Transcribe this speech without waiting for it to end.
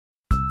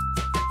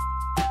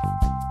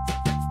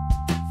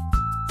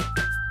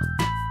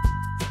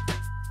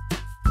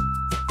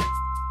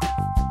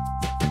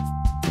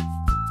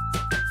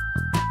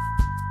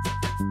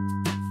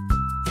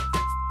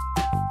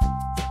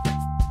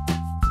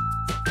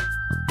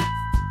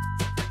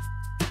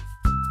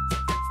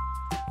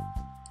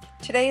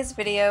Today's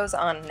video is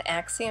on an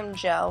Axiom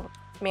gel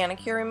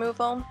manicure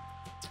removal.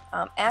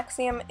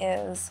 Axiom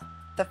is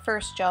the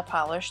first gel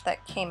polish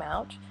that came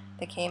out.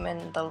 They came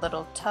in the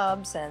little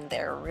tubs and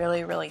they're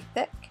really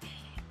thick,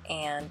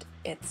 and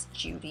it's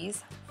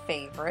Judy's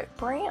favorite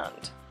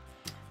brand.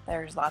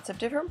 There's lots of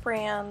different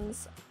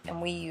brands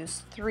and we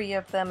use 3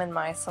 of them in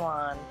my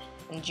salon,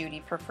 and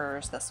Judy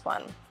prefers this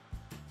one.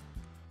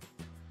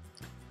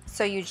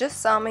 So you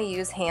just saw me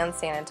use hand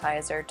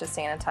sanitizer to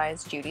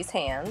sanitize Judy's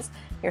hands.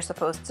 You're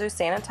supposed to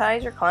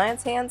sanitize your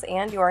client's hands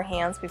and your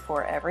hands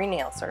before every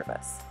nail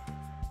service.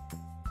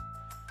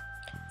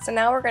 So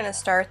now we're going to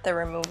start the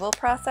removal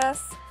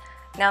process.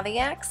 Now the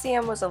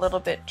Axiom was a little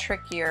bit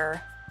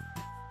trickier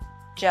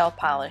gel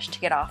polish to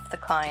get off the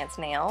client's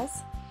nails.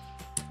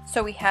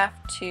 So we have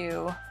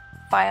to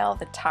file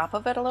the top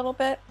of it a little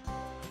bit,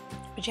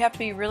 but you have to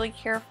be really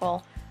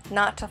careful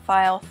not to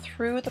file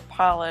through the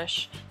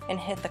polish and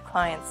hit the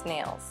client's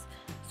nails.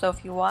 So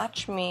if you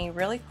watch me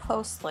really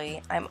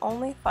closely, I'm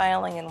only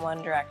filing in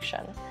one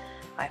direction.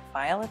 I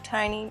file a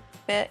tiny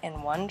bit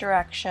in one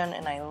direction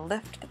and I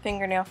lift the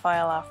fingernail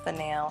file off the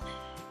nail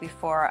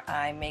before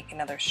I make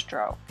another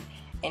stroke.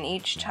 And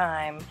each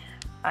time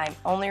I'm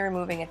only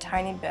removing a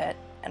tiny bit,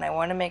 and I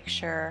want to make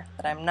sure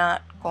that I'm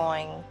not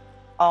going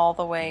all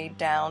the way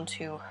down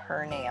to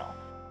her nail.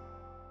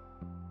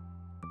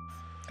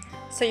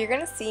 So you're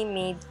going to see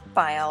me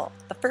file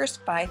the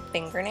first 5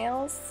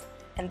 fingernails,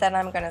 and then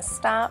I'm going to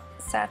stop,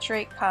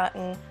 saturate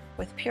cotton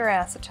with pure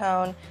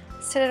acetone,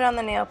 sit it on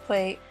the nail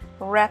plate,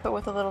 wrap it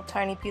with a little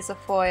tiny piece of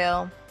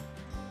foil,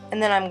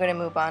 and then I'm going to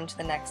move on to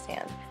the next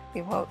hand.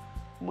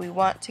 We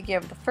want to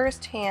give the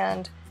first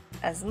hand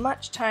as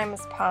much time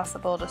as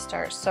possible to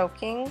start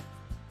soaking,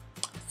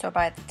 so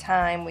by the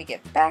time we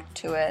get back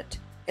to it,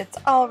 it's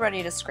all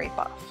ready to scrape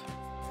off.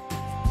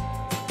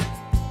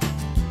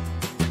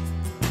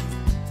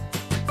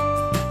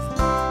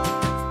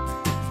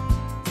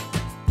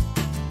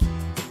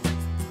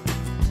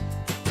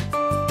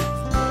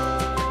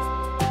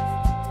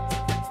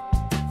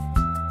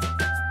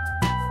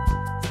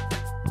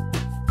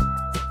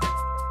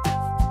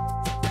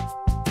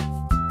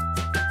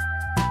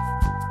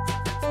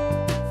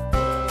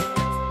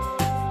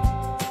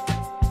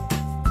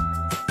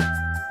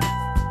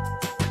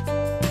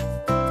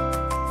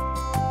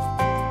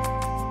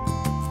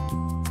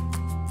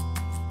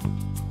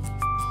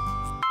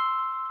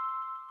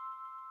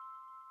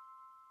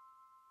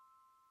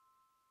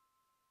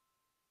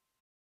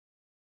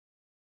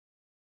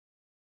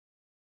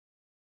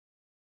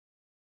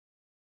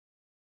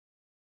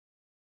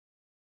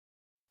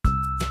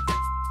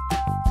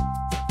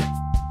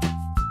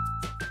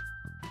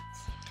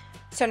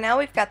 So now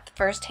we've got the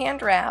first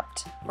hand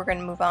wrapped, we're going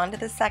to move on to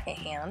the second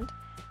hand,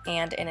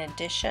 and in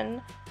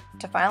addition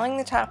to filing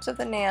the tops of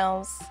the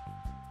nails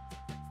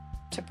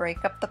to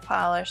break up the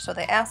polish so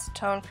the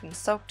acetone can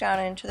soak down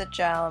into the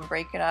gel and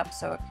break it up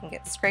so it can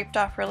get scraped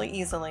off really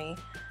easily,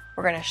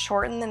 we're going to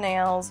shorten the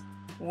nails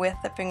with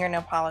the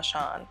fingernail polish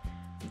on.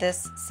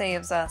 This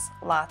saves us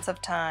lots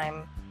of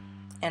time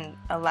and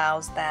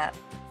allows that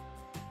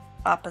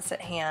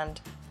opposite hand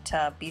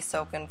to be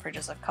soaking for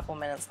just a couple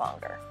minutes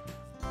longer.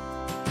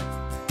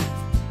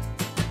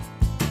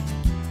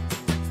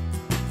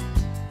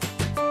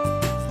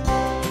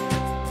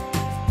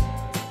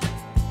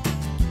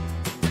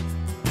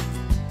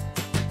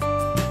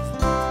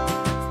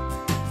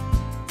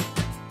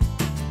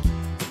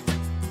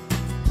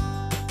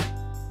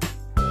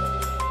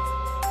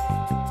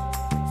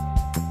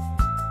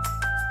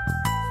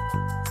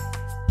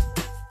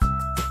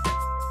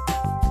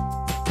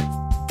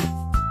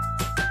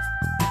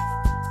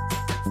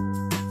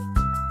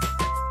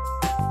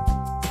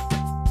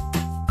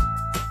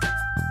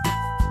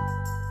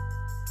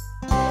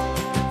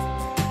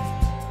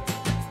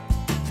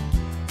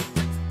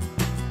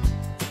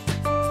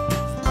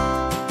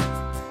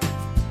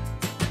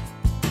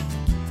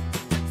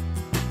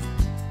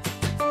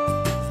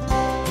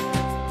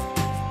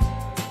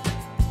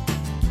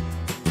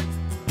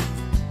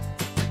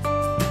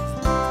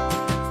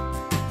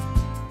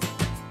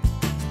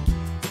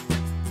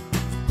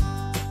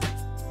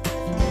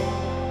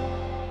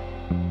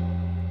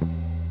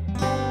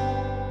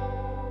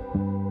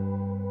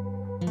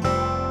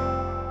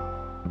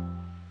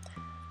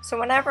 So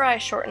whenever I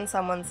shorten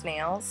someone's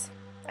nails,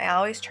 I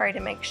always try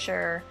to make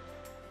sure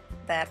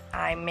that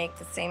I make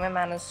the same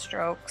amount of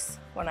strokes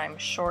when I'm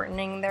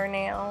shortening their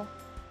nail.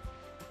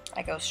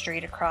 I go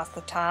straight across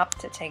the top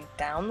to take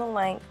down the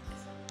length,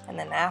 and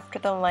then after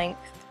the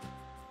length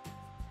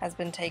has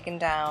been taken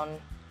down,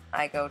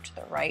 I go to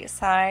the right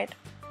side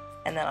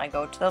and then I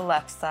go to the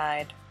left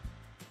side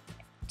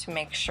to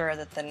make sure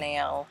that the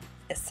nail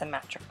is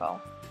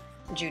symmetrical.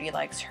 Judy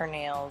likes her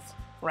nails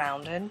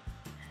rounded,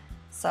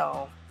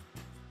 so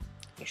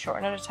you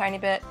shorten it a tiny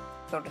bit,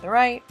 go to the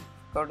right,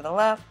 go to the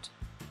left,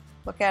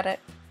 look at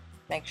it,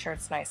 make sure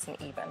it's nice and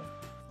even.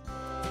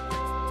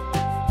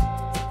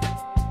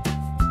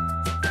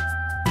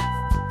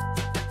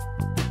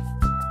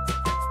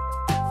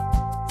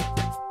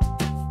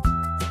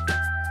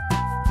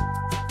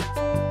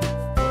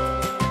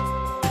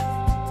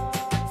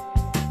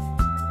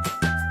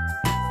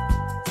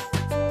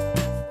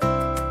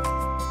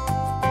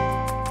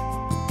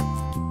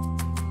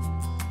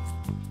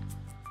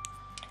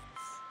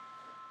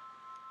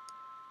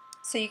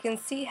 So you can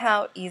see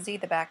how easy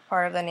the back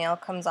part of the nail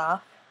comes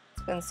off.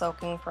 It's been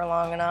soaking for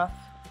long enough,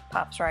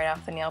 pops right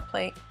off the nail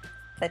plate.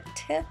 The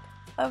tip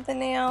of the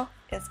nail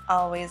is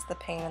always the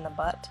pain in the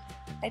butt.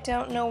 I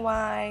don't know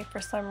why,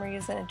 for some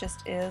reason it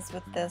just is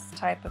with this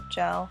type of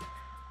gel.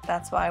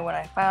 That's why when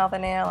I file the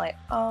nail, I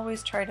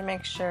always try to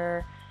make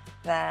sure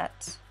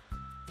that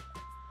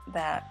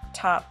that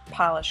top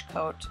polish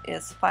coat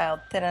is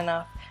filed thin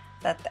enough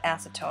that the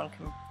acetone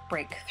can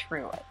break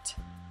through it.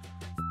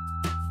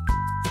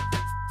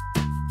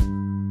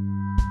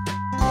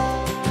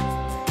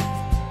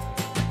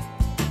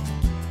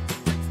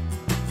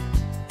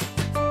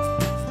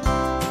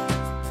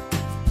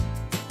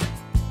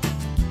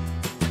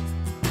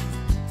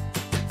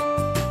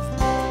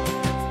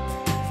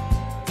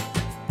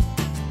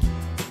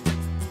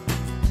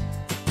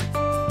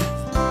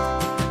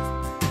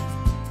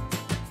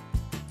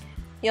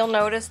 You'll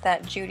notice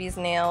that Judy's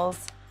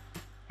nails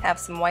have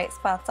some white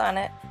spots on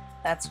it.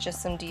 That's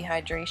just some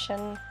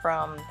dehydration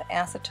from the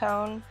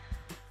acetone.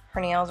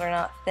 Her nails are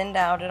not thinned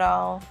out at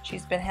all.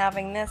 She's been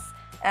having this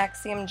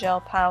Axiom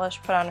gel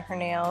polish put on her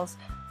nails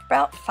for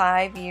about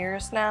 5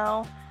 years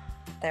now.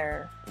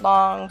 They're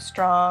long,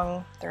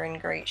 strong, they're in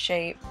great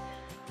shape.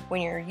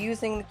 When you're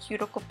using the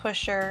cuticle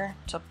pusher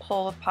to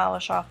pull the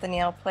polish off the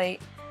nail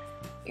plate,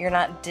 you're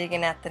not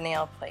digging at the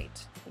nail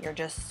plate. You're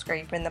just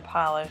scraping the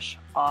polish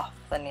off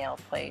the nail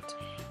plate.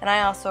 And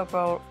I also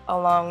go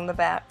along the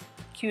back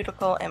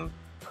cuticle and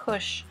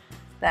push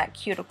that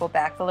cuticle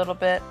back a little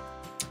bit,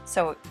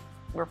 so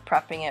we're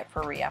prepping it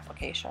for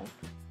reapplication.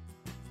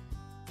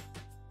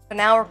 So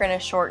now we're going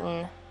to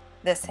shorten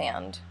this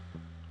hand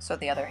so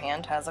the other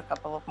hand has a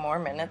couple of more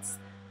minutes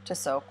to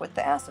soak with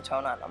the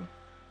acetone on them.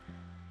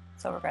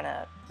 So we're going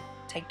to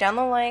take down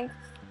the length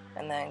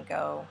and then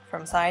go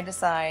from side to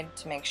side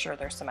to make sure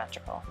they're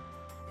symmetrical.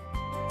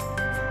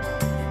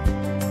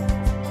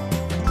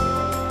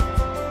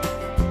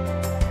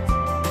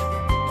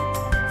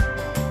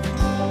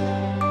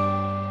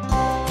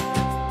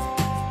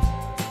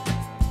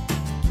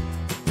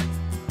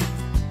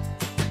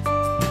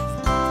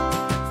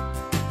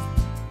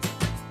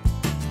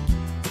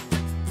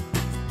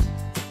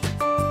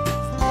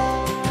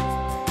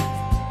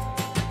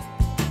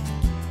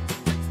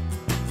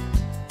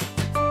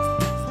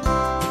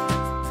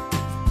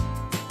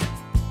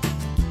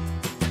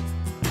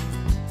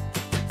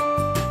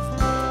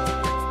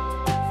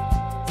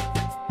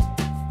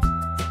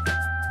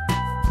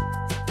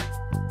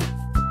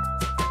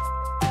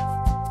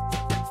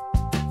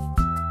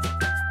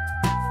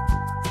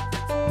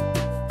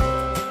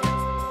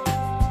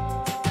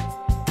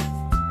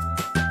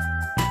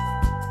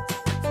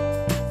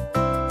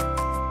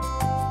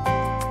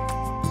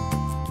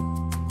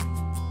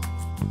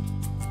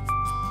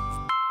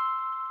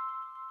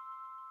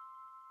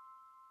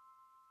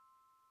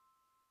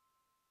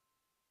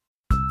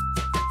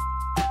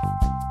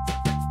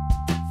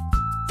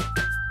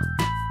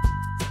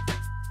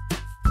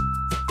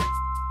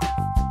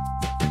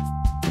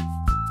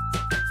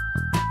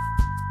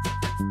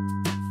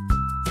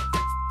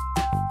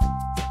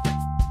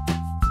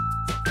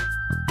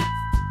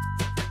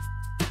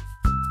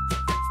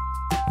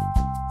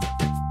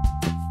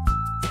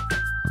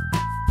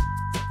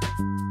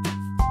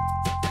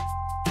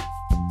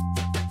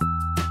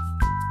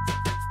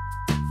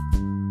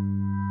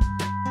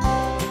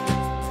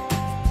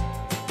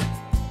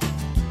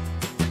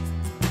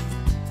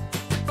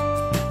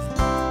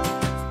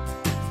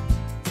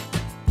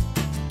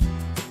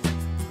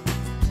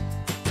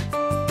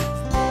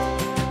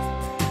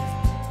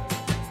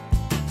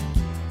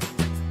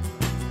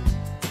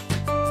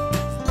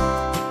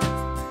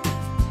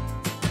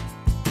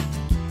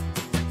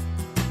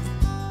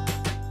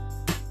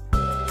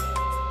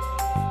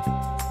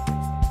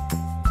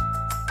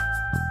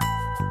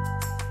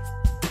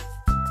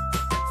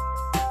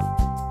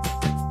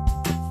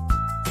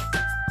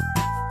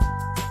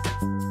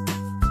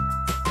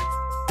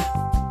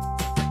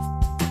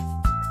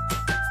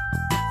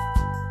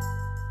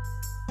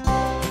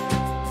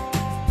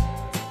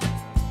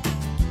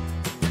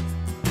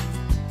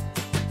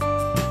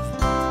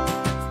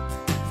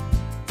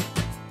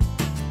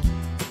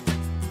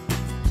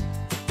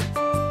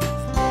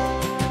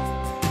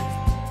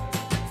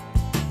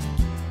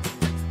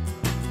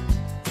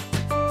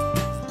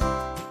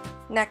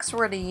 Next,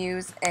 we're going to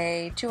use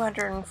a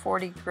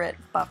 240 grit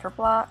buffer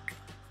block.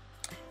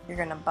 You're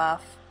going to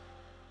buff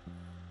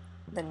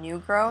the new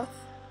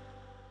growth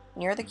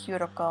near the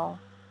cuticle.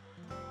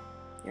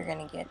 You're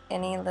going to get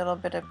any little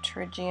bit of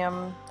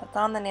pterygium that's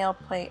on the nail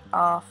plate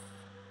off.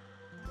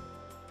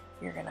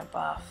 You're going to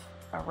buff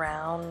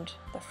around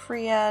the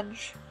free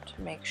edge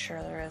to make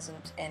sure there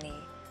isn't any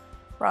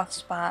rough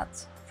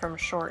spots from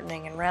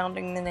shortening and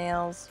rounding the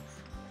nails.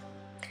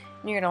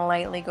 And you're going to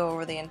lightly go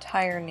over the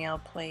entire nail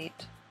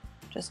plate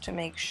just to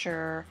make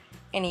sure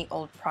any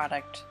old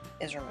product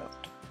is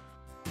removed.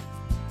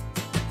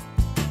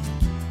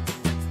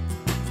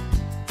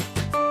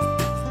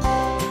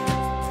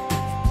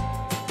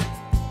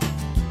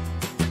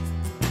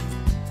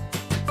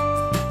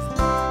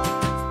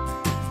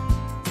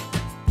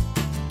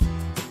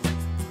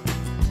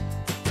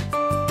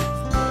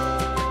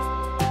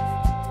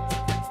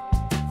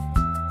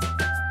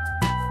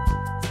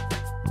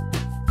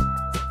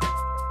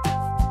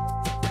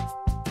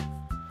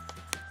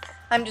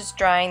 I'm just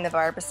drying the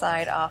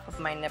barbicide off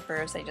of my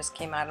nippers. They just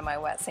came out of my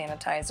wet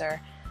sanitizer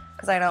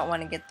because I don't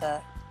want to get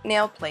the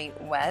nail plate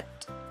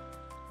wet.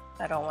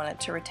 I don't want it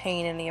to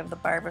retain any of the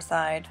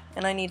barbicide,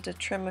 and I need to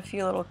trim a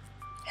few little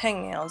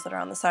hangnails that are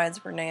on the sides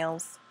of her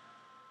nails.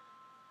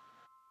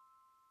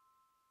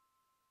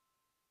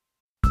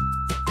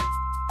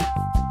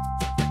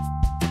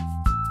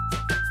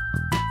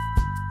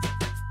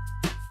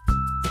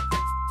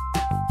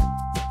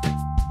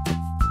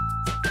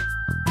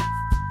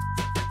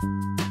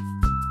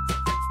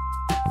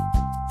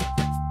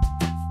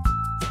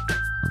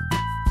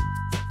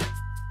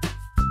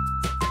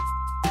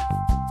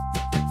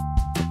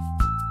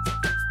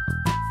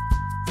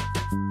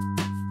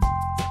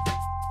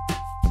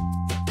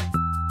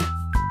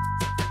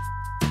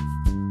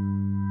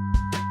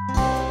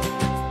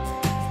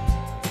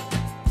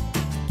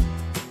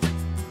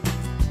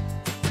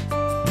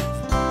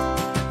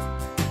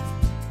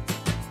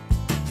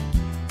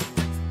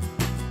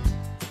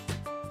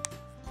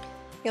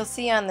 You'll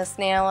see on this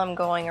nail I'm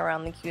going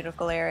around the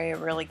cuticle area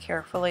really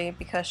carefully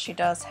because she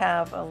does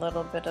have a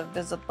little bit of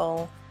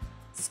visible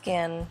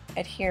skin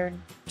adhered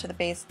to the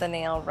base of the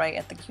nail right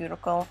at the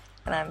cuticle,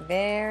 and I'm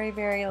very,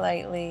 very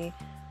lightly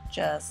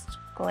just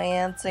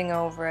glancing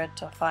over it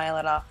to file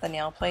it off the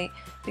nail plate,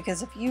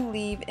 because if you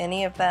leave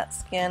any of that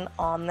skin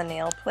on the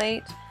nail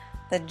plate,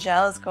 the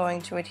gel is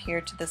going to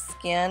adhere to the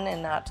skin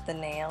and not to the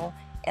nail,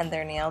 and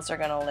their nails are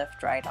going to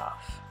lift right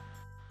off.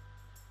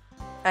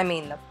 I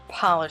mean, the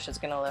polish is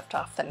going to lift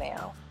off the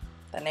nail.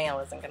 The nail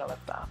isn't going to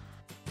lift off.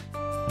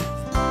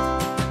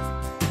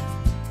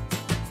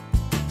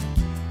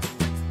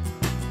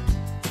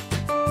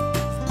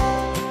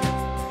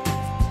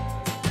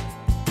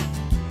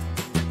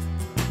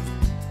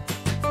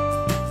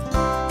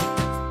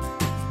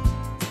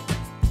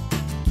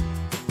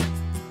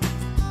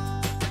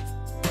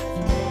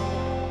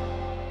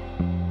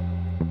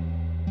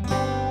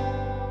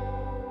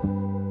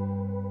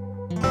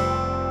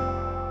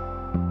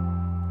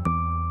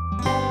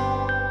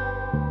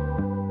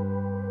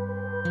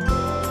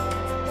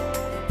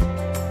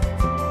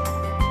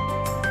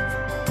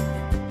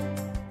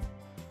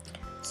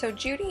 So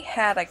Judy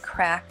had a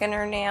crack in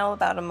her nail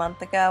about a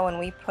month ago, and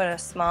we put a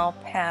small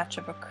patch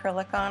of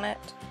acrylic on it,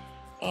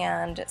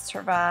 and it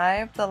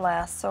survived the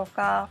last soak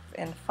off,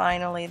 and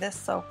finally this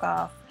soak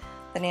off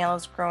the nail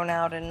has grown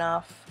out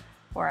enough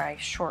where I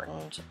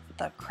shortened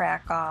the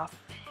crack off,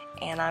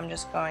 and I'm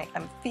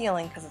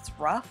feeling, because it's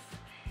rough,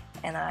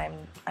 and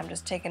I'm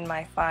just taking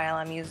my file.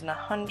 I'm using a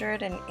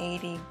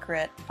 180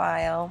 grit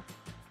file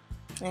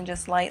and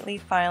just lightly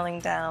filing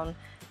down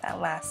that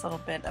last little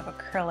bit of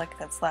acrylic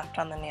that's left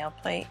on the nail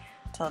plate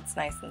till it's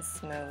nice and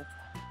smooth.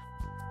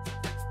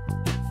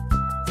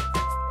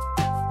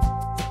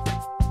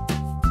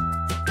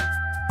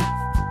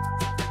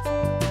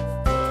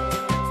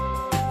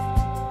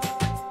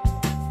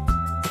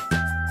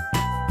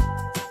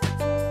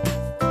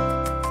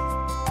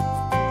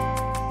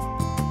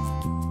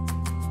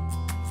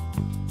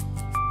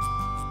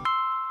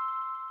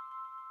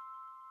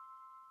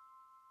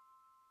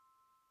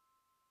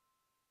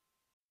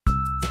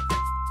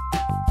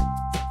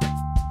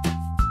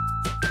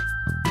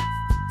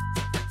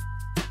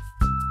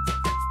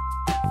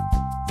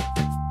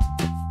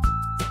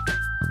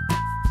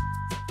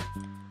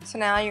 So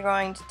now you're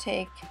going to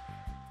take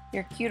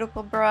your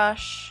cuticle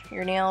brush,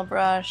 your nail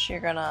brush, you're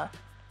going to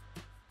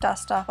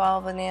dust off all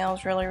of the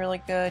nails really,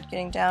 really good,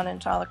 getting down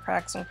into all the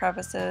cracks and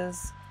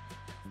crevices,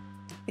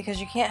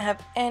 because you can't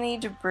have any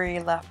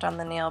debris left on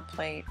the nail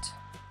plate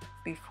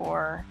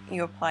before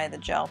you apply the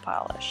gel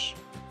polish.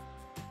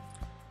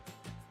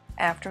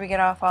 After we get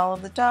off all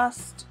of the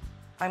dust,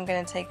 I'm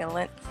going to take a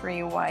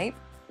lint-free wipe,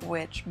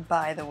 which,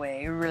 by the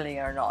way, really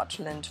are not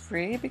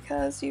lint-free,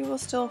 because you will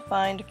still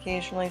find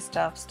occasionally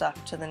stuff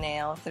stuck to the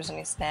nail if there's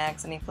any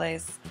snags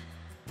anyplace.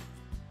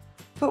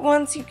 But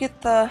once you get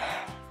the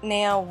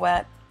nail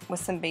wet with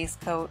some base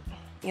coat,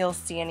 you'll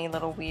see any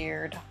little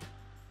weird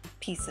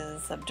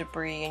pieces of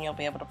debris and you'll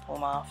be able to pull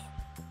them off.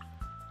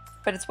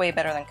 But it's way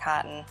better than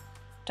cotton.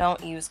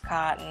 Don't use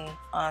cotton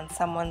on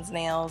someone's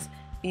nails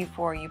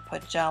before you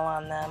put gel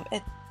on them.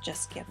 It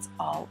just gets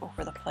all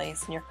over the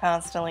place and you're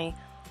constantly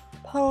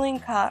pulling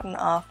cotton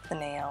off the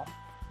nail.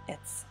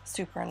 It's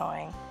super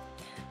annoying.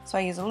 So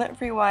I use a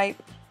lint-free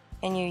wipe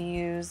and you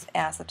use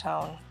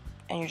acetone,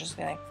 and you're just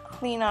going to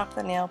clean off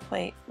the nail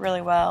plate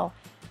really well,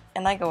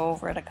 and I go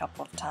over it a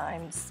couple of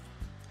times.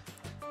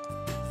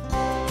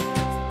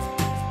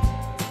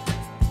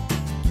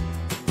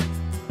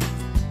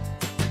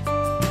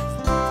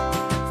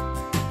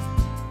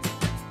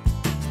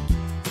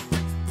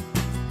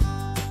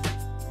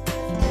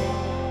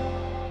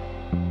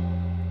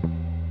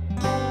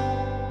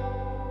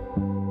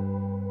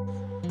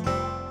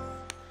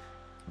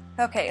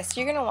 Okay, so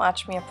you're going to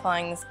watch me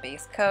applying this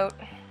base coat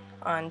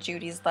on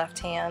Judy's left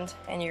hand,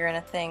 and you're going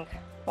to think,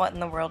 what in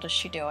the world is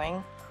she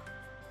doing?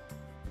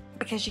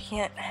 Because you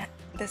can't,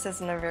 this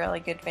isn't a really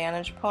good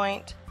vantage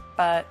point,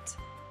 but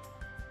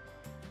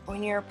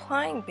when you're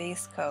applying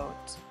base coat,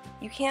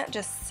 you can't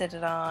just sit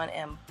it on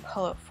and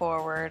pull it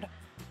forward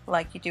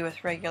like you do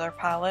with regular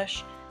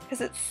polish,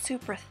 because it's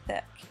super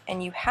thick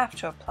and you have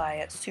to apply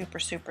it super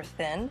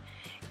thin,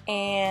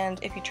 and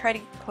if you try to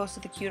get close to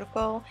the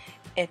cuticle,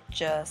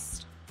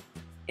 it's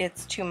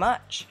too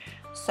much.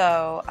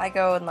 So I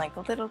go in like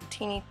little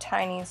teeny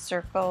tiny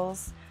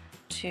circles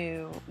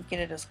to get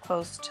it as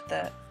close to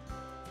the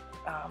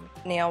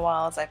nail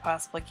wall as I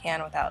possibly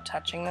can without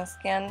touching the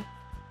skin.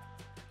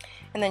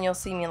 And then you'll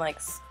see me like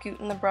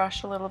scooting the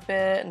brush a little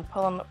bit and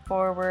pulling it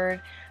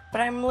forward, but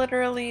I'm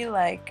literally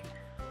like,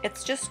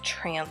 it's just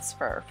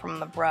transfer from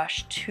the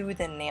brush to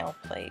the nail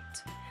plate.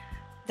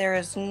 There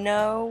is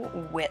no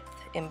width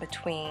in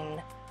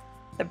between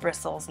the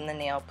bristles and the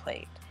nail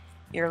plate.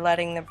 You're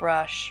letting the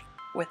brush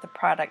with the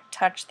product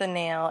touch the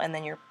nail, and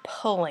then you're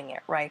pulling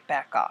it right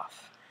back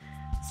off.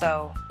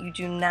 So you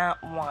do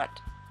not want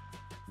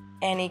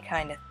any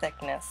kind of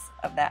thickness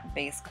of that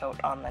base coat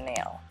on the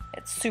nail.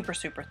 It's super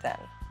thin.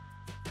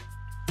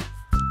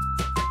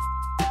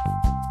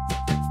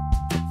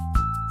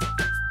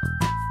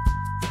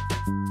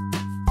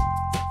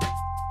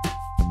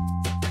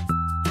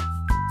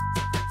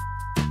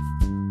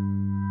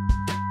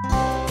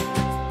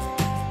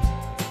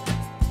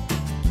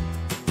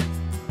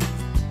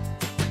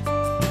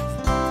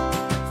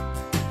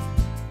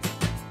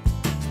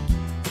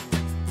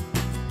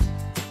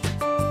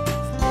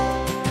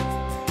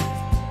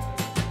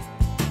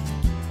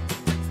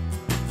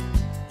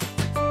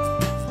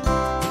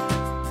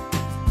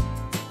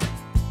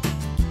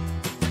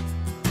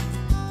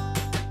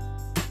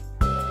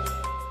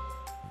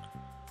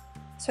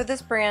 So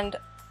this brand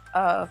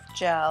of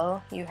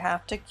gel, you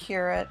have to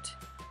cure it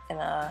in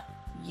a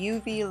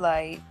UV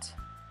light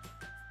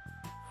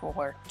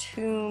for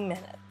 2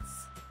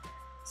 minutes.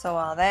 So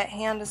while that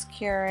hand is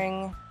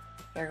curing,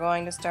 you're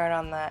going to start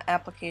on the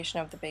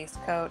application of the base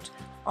coat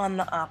on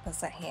the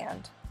opposite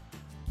hand.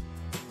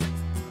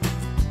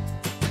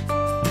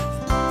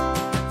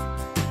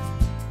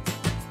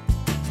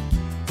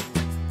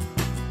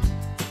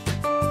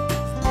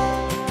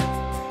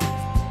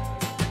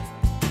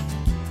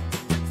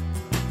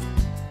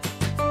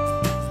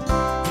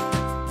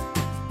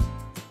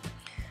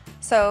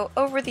 So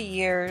over the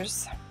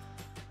years,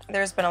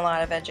 there's been a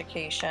lot of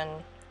education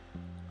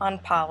on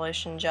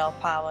polish and gel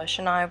polish,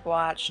 and I've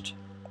watched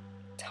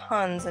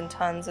tons and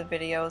tons of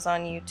videos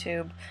on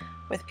YouTube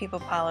with people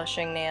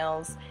polishing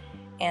nails,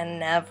 and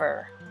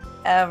never,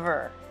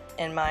 ever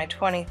in my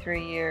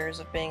 23 years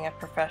of being a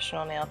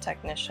professional nail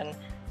technician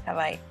have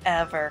I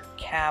ever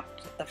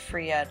capped the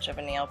free edge of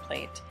a nail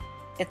plate.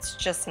 It's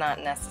just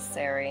not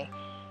necessary.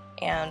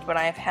 And when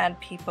I've had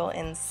people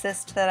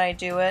insist that I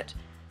do it,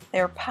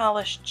 they're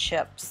polished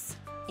chips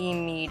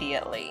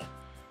immediately.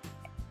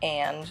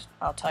 And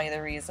I'll tell you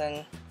the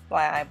reason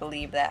why I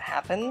believe that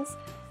happens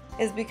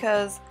is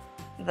because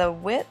the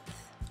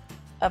width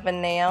of a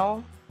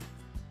nail,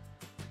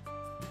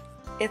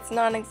 it's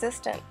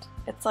non-existent.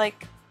 It's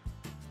like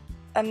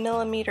a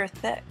millimeter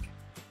thick.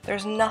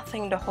 There's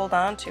nothing to hold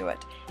on to it.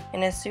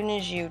 And as soon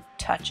as you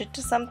touch it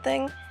to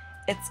something,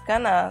 it's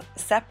gonna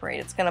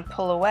separate, it's gonna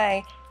pull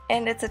away,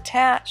 and it's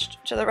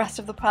attached to the rest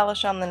of the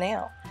polish on the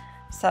nail.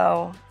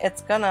 So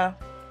it's gonna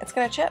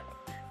chip.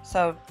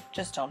 So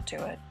just don't do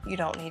it. You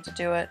don't need to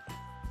do it.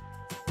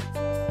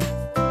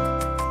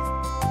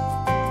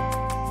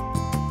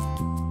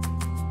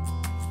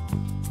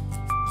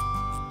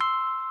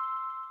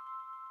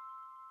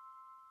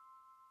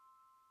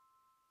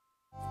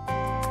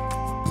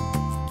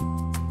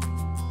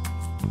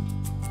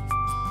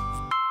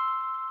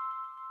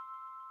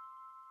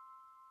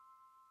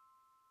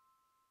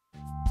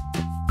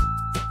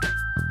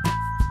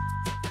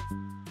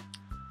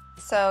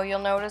 So you'll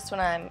notice when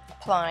I'm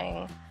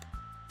applying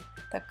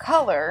the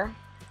color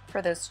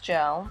for this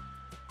gel,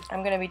 I'm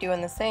going to be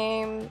doing the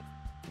same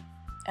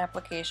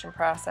application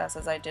process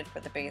as I did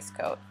for the base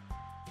coat.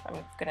 I'm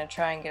going to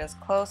try and get as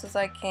close as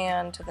I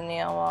can to the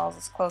nail walls,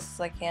 as close as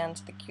I can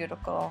to the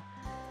cuticle,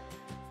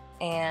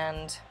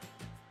 and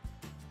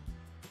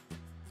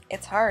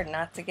it's hard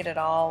not to get it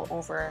all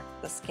over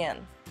the skin.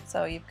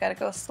 So you've got to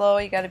go slow,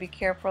 you got to be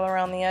careful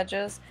around the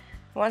edges.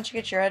 Once you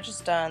get your edges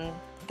done,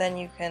 then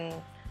you can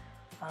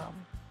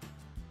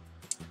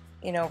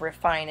you know,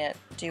 refine it,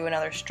 do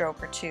another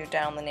stroke or two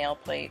down the nail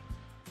plate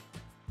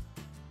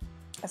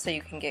so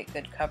you can get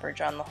good coverage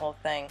on the whole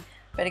thing.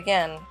 But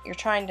again, you're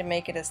trying to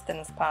make it as thin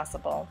as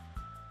possible,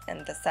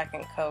 and the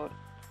second coat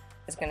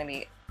is going to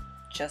be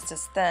just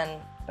as thin,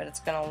 but it's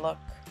going to look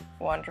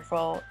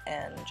wonderful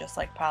and just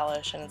like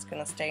polish, and it's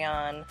going to stay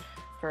on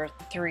for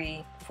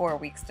 3-4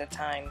 weeks at a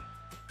time.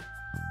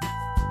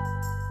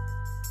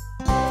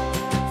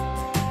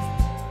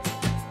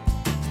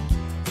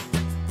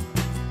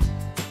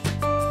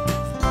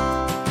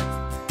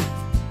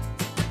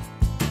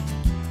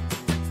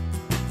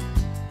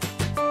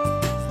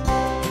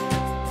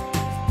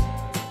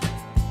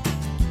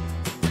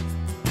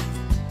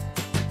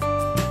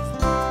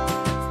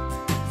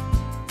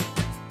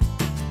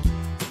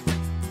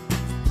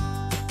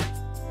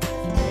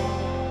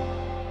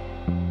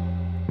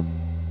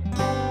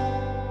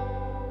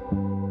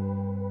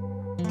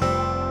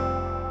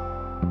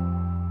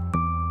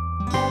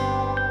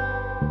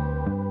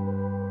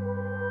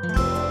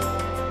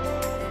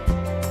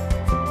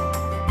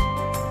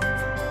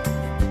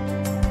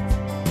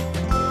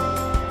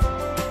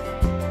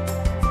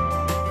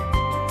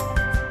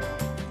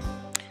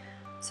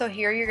 So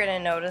here you're going to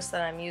notice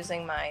that I'm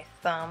using my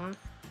thumb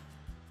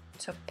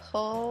to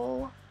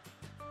pull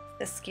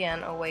the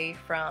skin away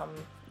from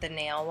the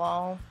nail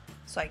wall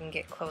so I can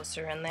get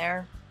closer in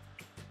there.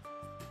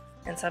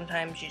 And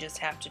sometimes you just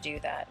have to do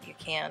that. You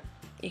can't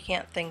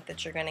think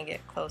that you're going to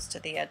get close to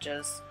the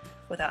edges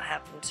without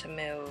having to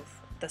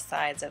move the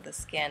sides of the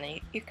skin. And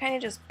you kind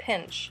of just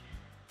pinch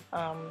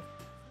the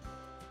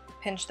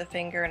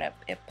finger, and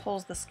it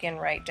pulls the skin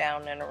right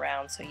down and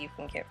around so you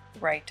can get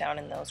right down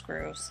in those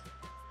grooves.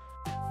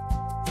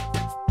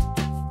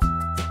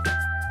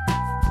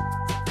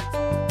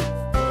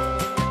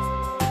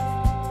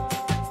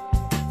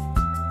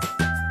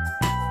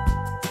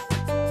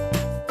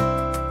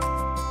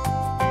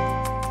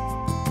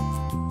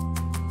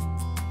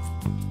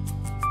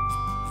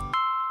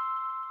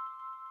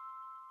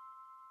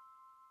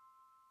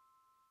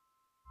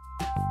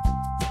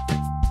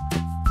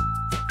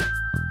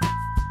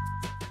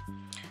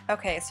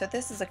 Okay, so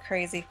this is a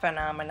crazy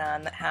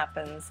phenomenon that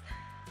happens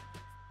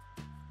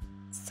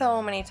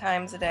so many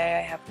times a day.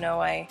 I have no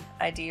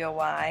idea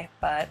why,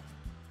 but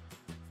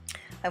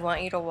I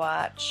want you to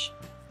watch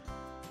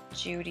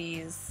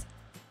Judy's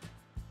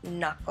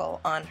knuckle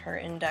on her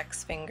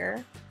index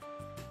finger.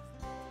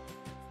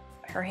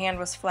 Her hand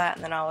was flat,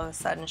 and then all of a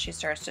sudden she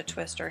starts to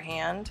twist her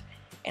hand,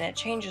 and it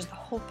changes the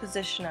whole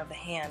position of the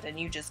hand, and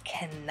you just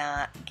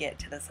cannot get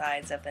to the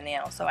sides of the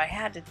nail. So I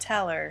had to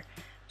tell her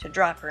to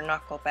drop her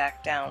knuckle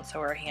back down so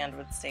her hand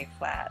would stay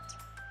flat.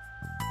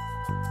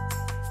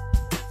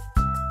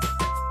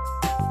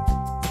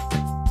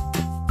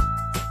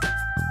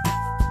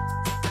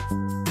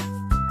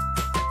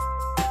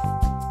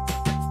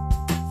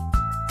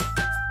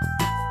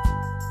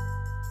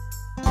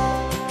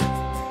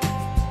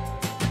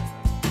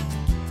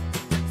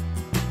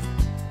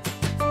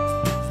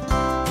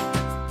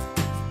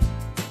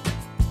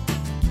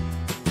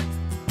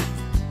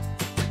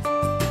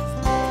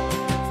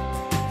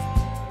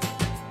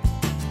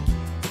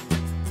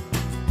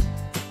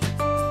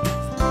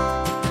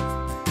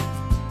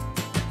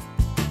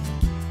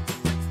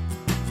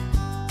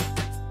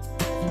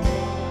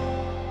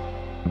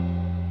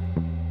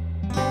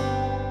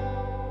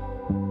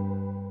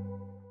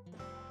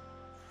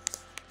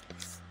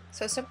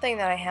 So something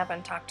that I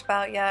haven't talked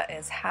about yet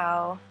is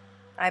how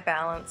I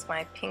balance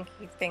my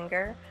pinky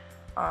finger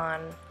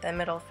on the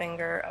middle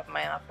finger of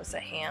my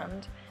opposite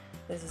hand.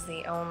 This is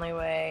the only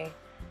way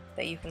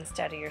that you can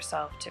steady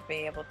yourself to be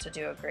able to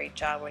do a great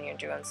job when you're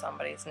doing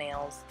somebody's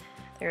nails.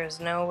 There is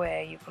no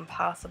way you can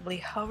possibly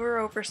hover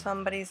over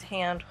somebody's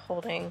hand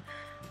holding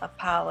a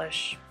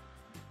polish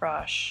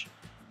brush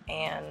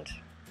and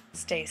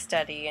stay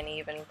steady and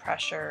even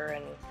pressure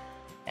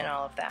and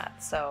all of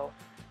that. So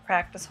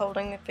practice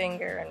holding the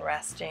finger and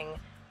resting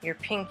your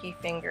pinky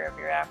finger of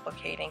your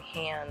applicating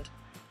hand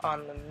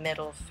on the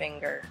middle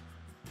finger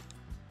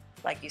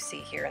like you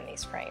see here in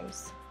these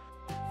frames.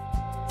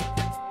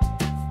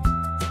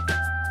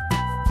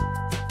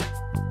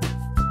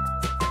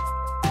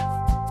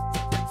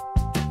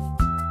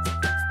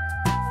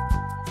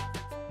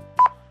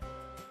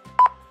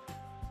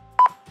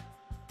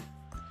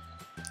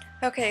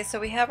 Okay, so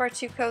we have our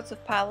 2 coats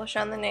of polish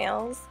on the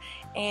nails,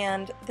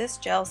 and this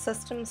gel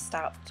system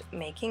stopped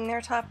making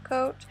their top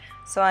coat,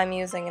 so I'm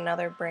using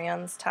another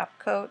brand's top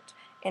coat,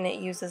 and it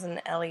uses an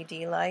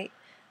LED light.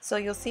 So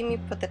you'll see me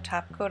put the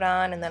top coat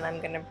on, and then I'm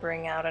going to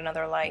bring out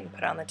another light and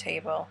put on the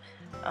table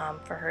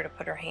for her to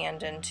put her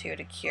hand into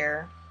to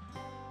cure.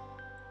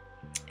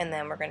 And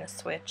then we're going to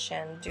switch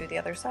and do the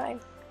other side.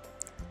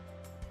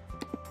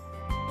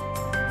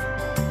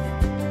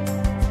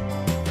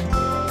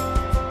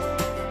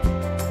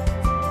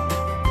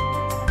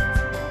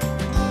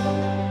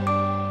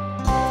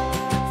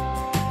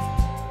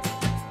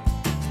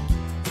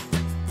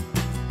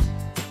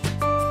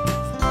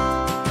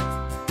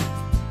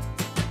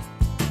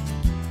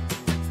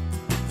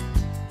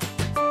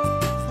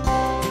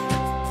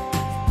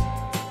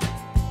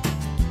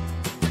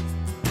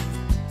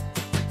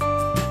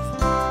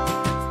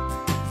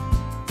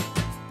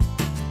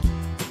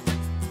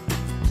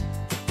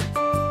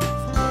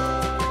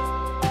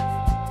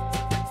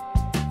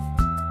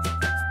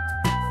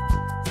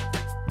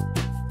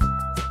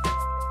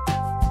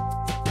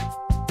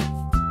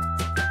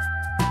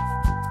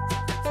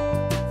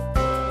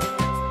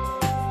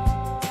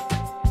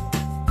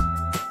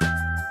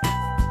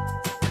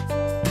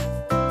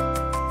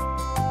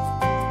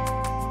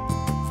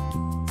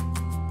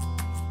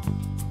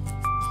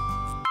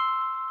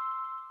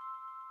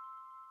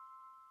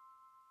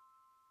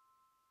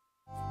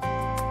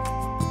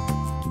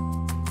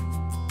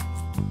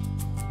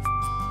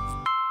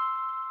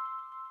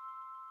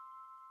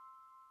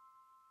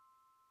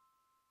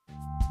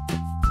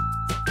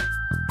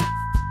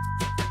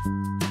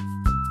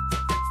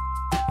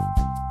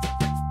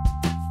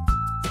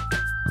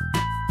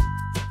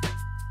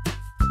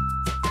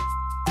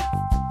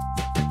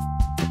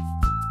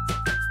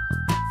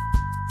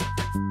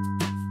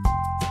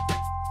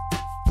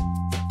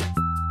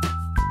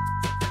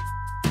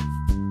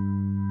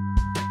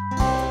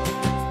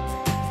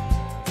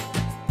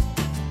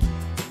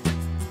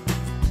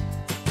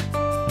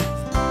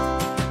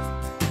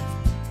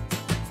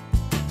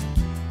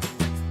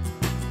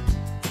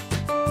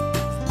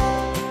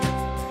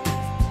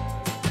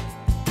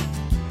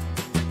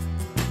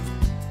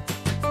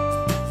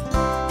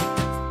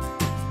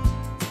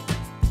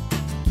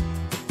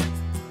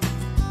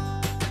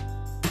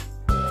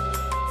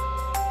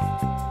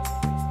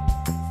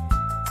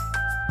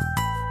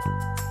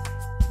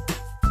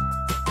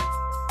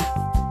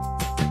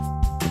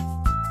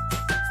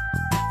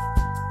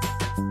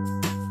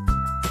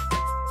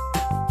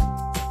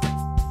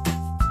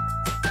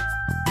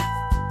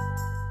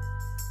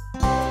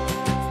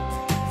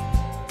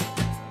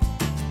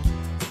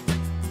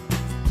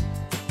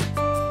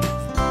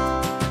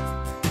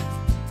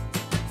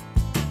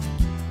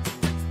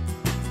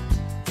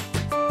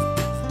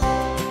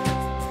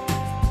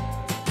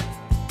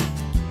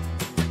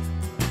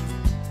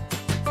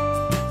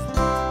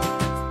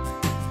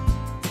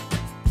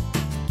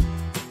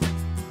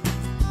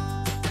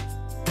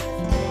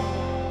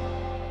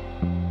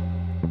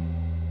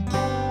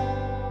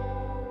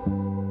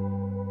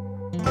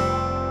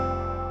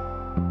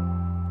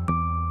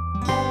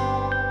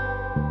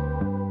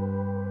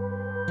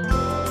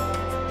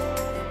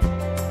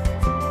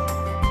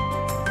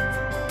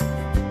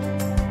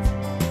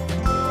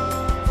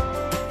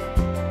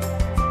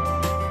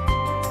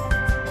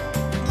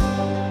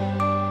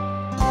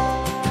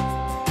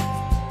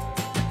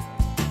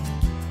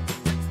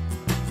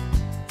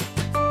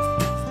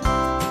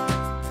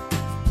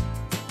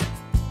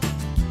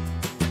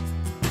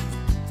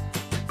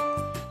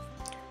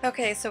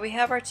 Okay, so we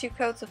have our 2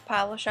 coats of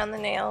polish on the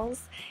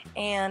nails,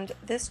 and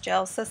this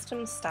gel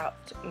system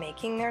stopped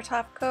making their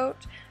top coat,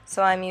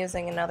 so I'm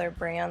using another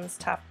brand's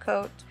top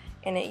coat,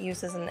 and it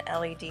uses an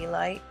LED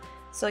light.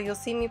 So you'll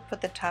see me put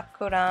the top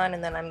coat on,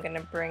 and then I'm going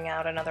to bring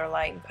out another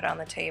light and put on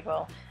the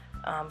table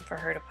for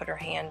her to put her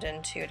hand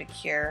into to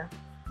cure.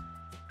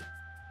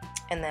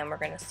 And then we're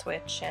going to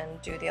switch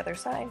and do the other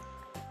side.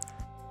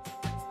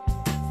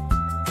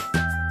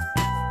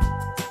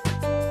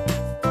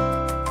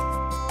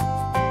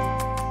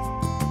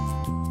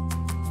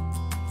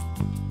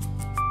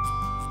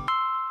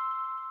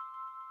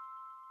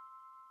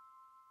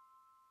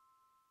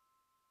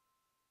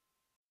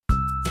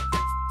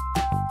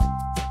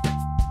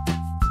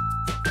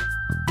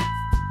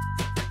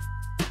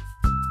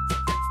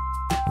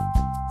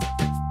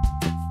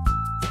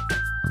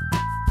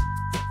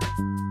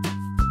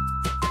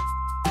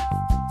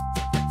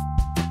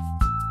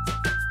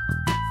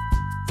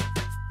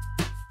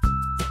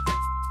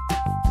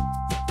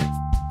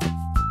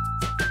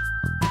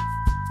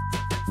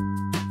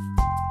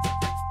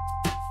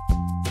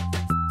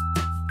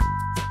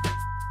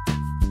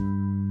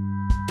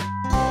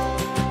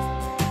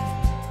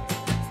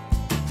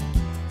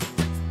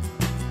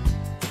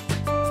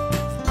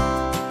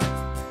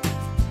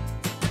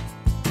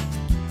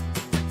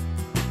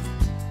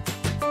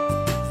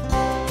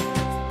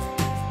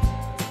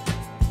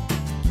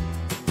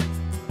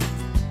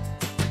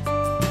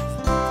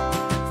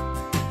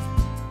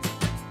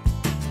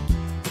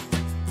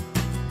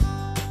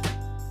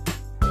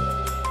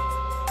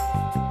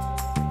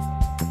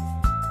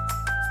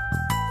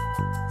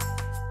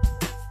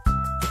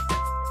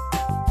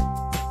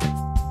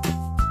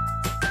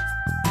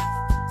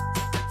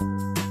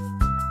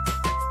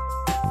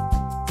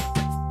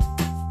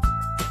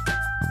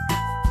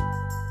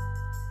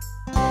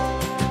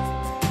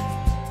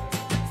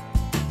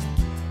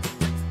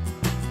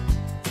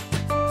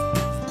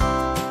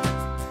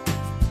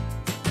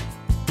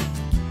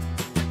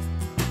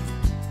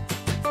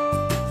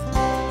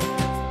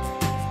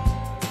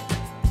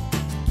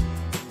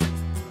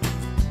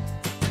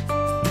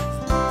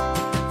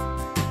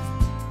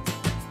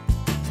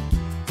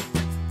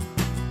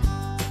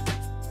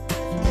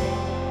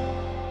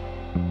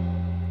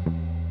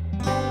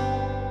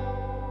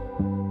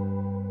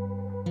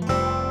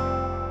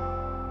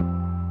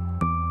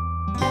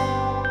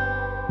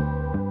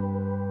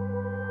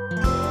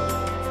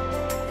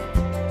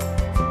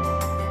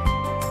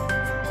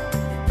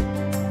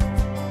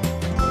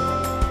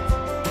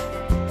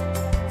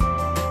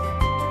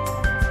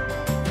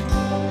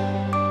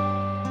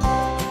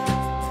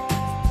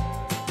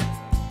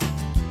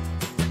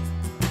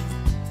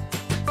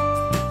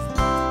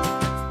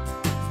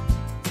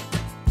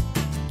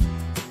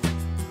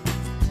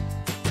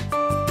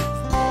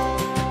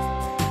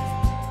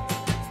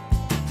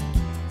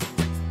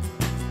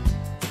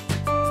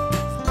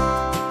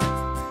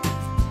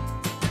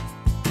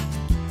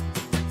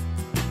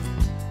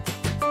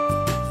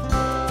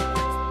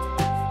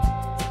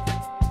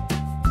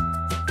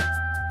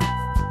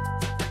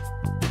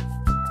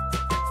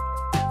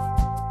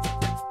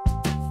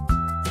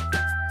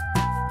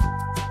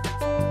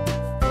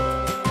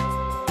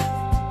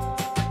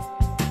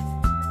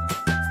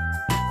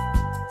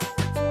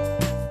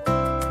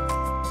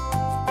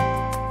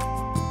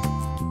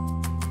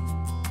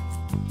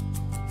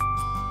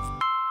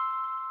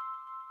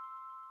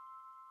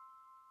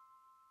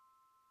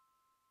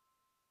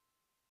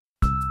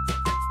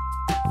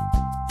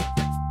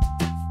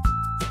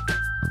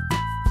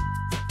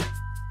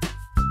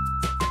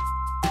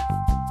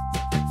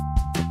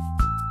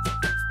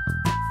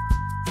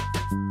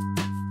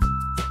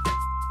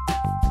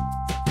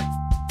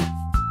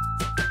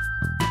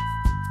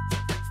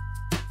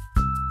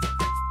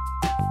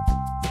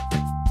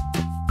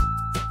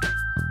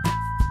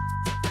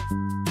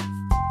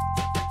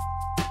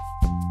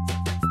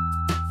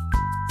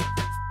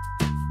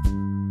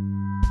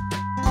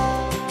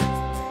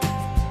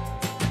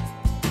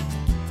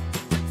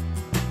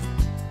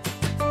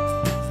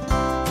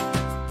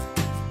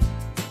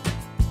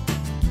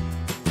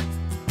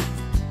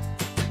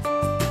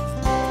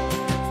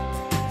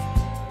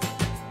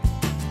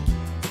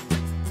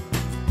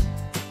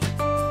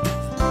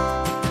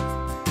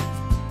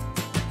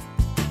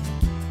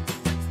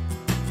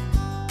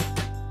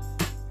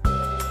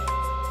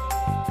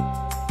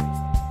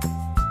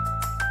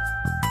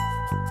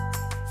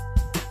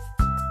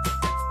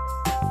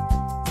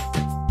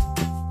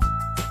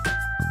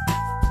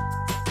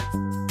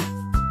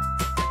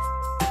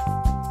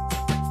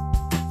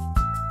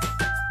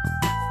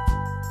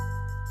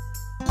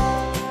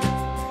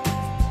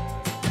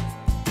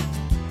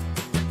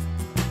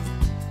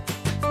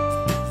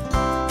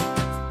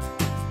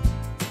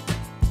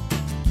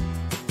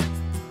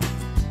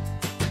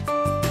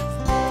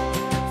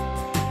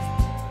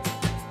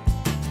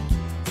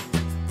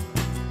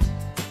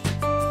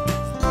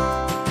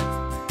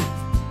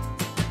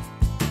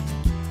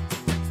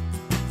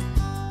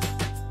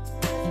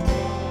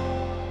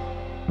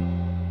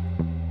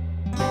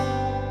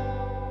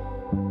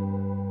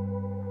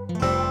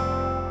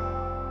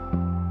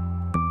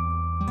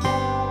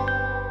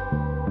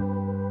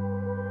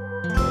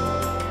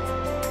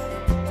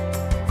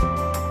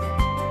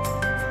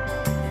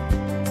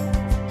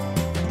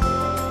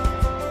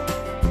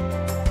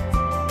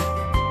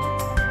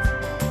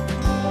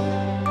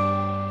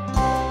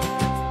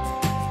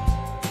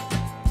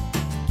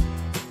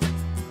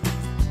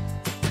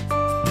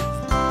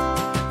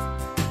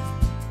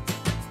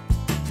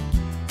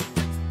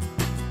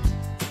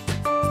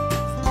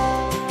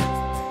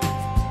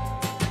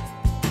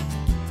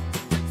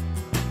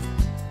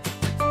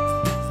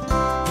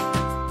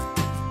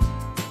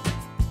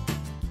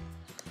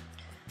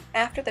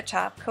 After the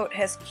top coat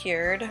has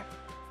cured,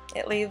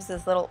 it leaves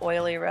this little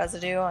oily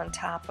residue on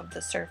top of the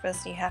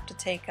surface. You have to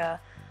take a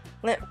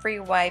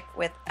lint-free wipe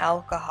with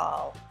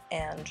alcohol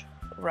and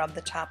rub the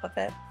top of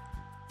it,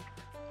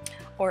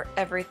 or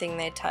everything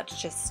they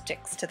touch just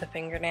sticks to the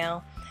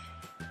fingernail.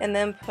 And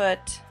then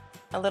put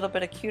a little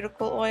bit of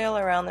cuticle oil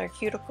around their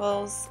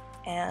cuticles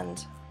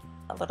and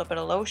a little bit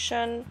of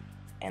lotion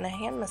and a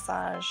hand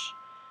massage,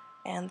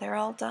 and they're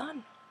all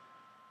done.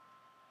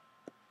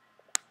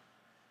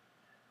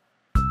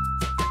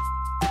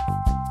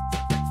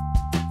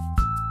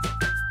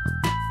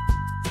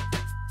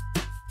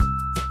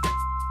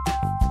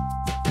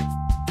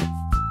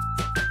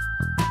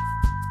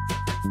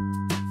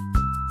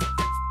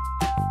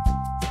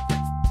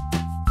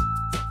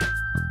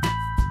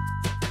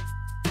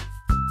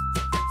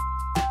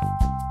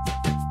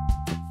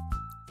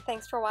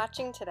 Thanks for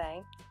watching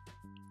today.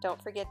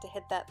 Don't forget to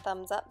hit that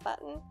thumbs up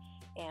button,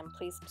 and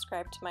please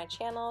subscribe to my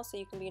channel so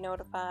you can be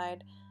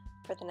notified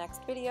for the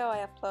next video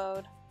I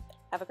upload.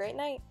 Have a great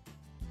night.